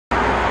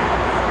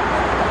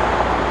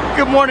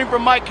Good morning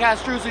from Mike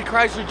Castrucci,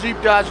 Chrysler Jeep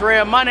Dodge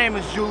Ram. My name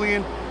is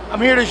Julian.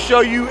 I'm here to show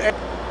you a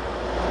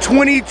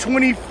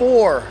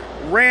 2024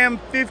 Ram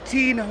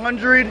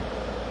 1500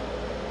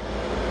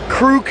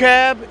 crew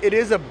cab. It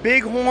is a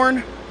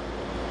bighorn.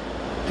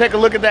 Take a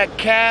look at that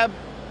cab.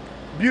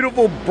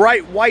 Beautiful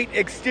bright white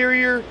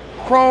exterior,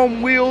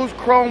 chrome wheels,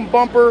 chrome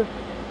bumper.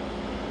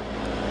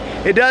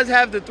 It does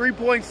have the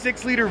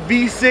 3.6 liter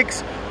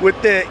V6 with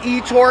the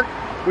e-torque,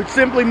 which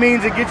simply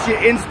means it gets you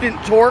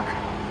instant torque.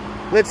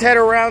 Let's head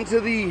around to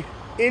the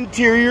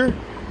interior.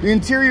 The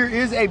interior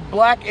is a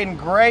black and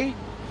gray.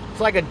 It's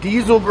like a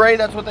diesel gray,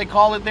 that's what they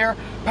call it there.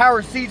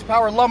 Power seats,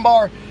 power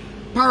lumbar,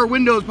 power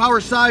windows,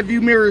 power side view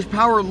mirrors,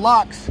 power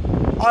locks,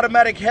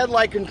 automatic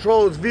headlight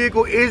controls.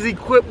 Vehicle is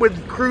equipped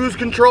with cruise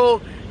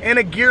control and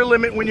a gear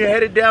limit when you're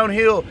headed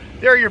downhill.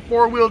 There are your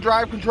four-wheel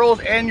drive controls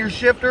and your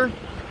shifter.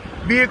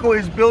 Vehicle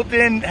is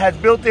has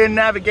built-in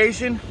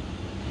navigation.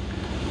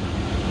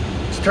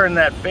 Let's turn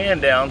that fan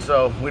down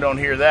so we don't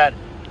hear that.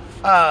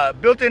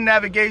 Built-in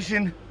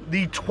navigation,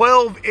 the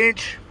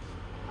 12-inch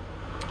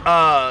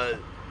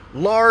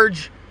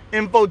large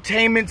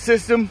infotainment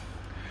system,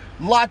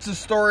 lots of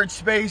storage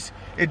space.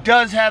 It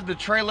does have the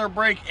trailer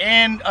brake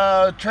and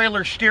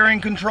trailer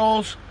steering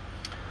controls.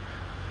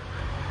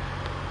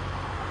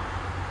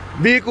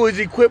 Vehicle is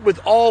equipped with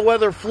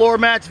all-weather floor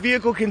mats.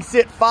 Vehicle can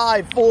sit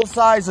 5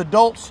 full-size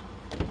adults.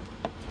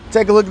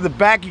 Take a look at the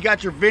back. You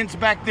got your vents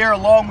back there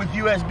along with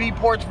USB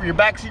ports for your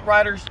backseat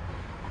riders.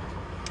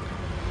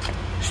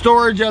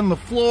 Storage on the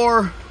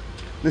floor.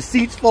 The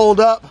seats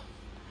fold up.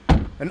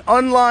 An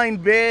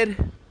unlined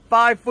bed.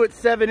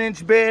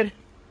 5'7" bed.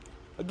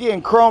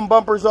 Again, chrome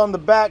bumpers on the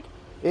back.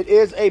 It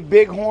is a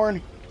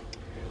bighorn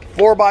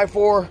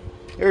 4x4.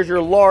 There's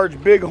your large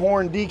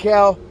bighorn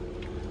decal.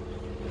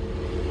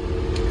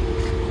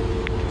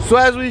 So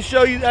as I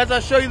show you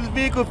this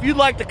vehicle, if you'd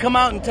like to come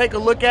out and take a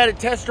look at it,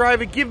 test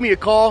drive it, give me a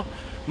call.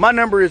 My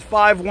number is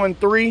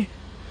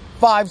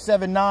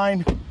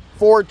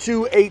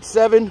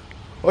 513-579-4287.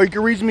 Or you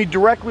can reach me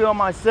directly on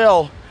my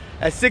cell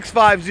at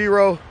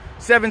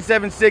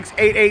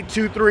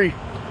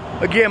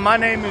 650-776-8823. Again, my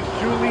name is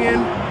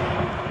Julian.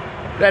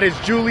 That is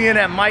Julian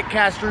at Mike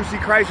Castrucci,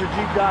 Chrysler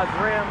Jeep Dodge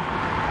Ram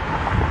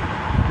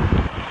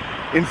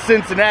in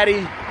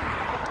Cincinnati.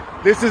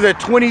 This is a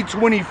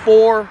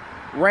 2024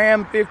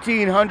 Ram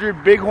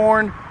 1500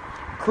 Bighorn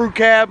crew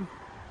cab.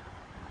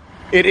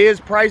 It is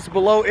priced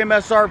below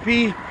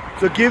MSRP,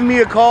 so give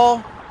me a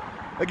call.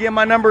 Again,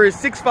 my number is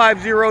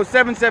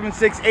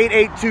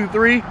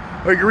 650-776-8823,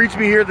 or you can reach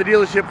me here at the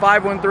dealership,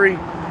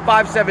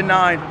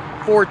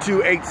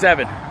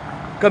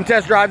 513-579-4287. Come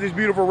test drive this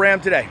beautiful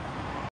Ram today.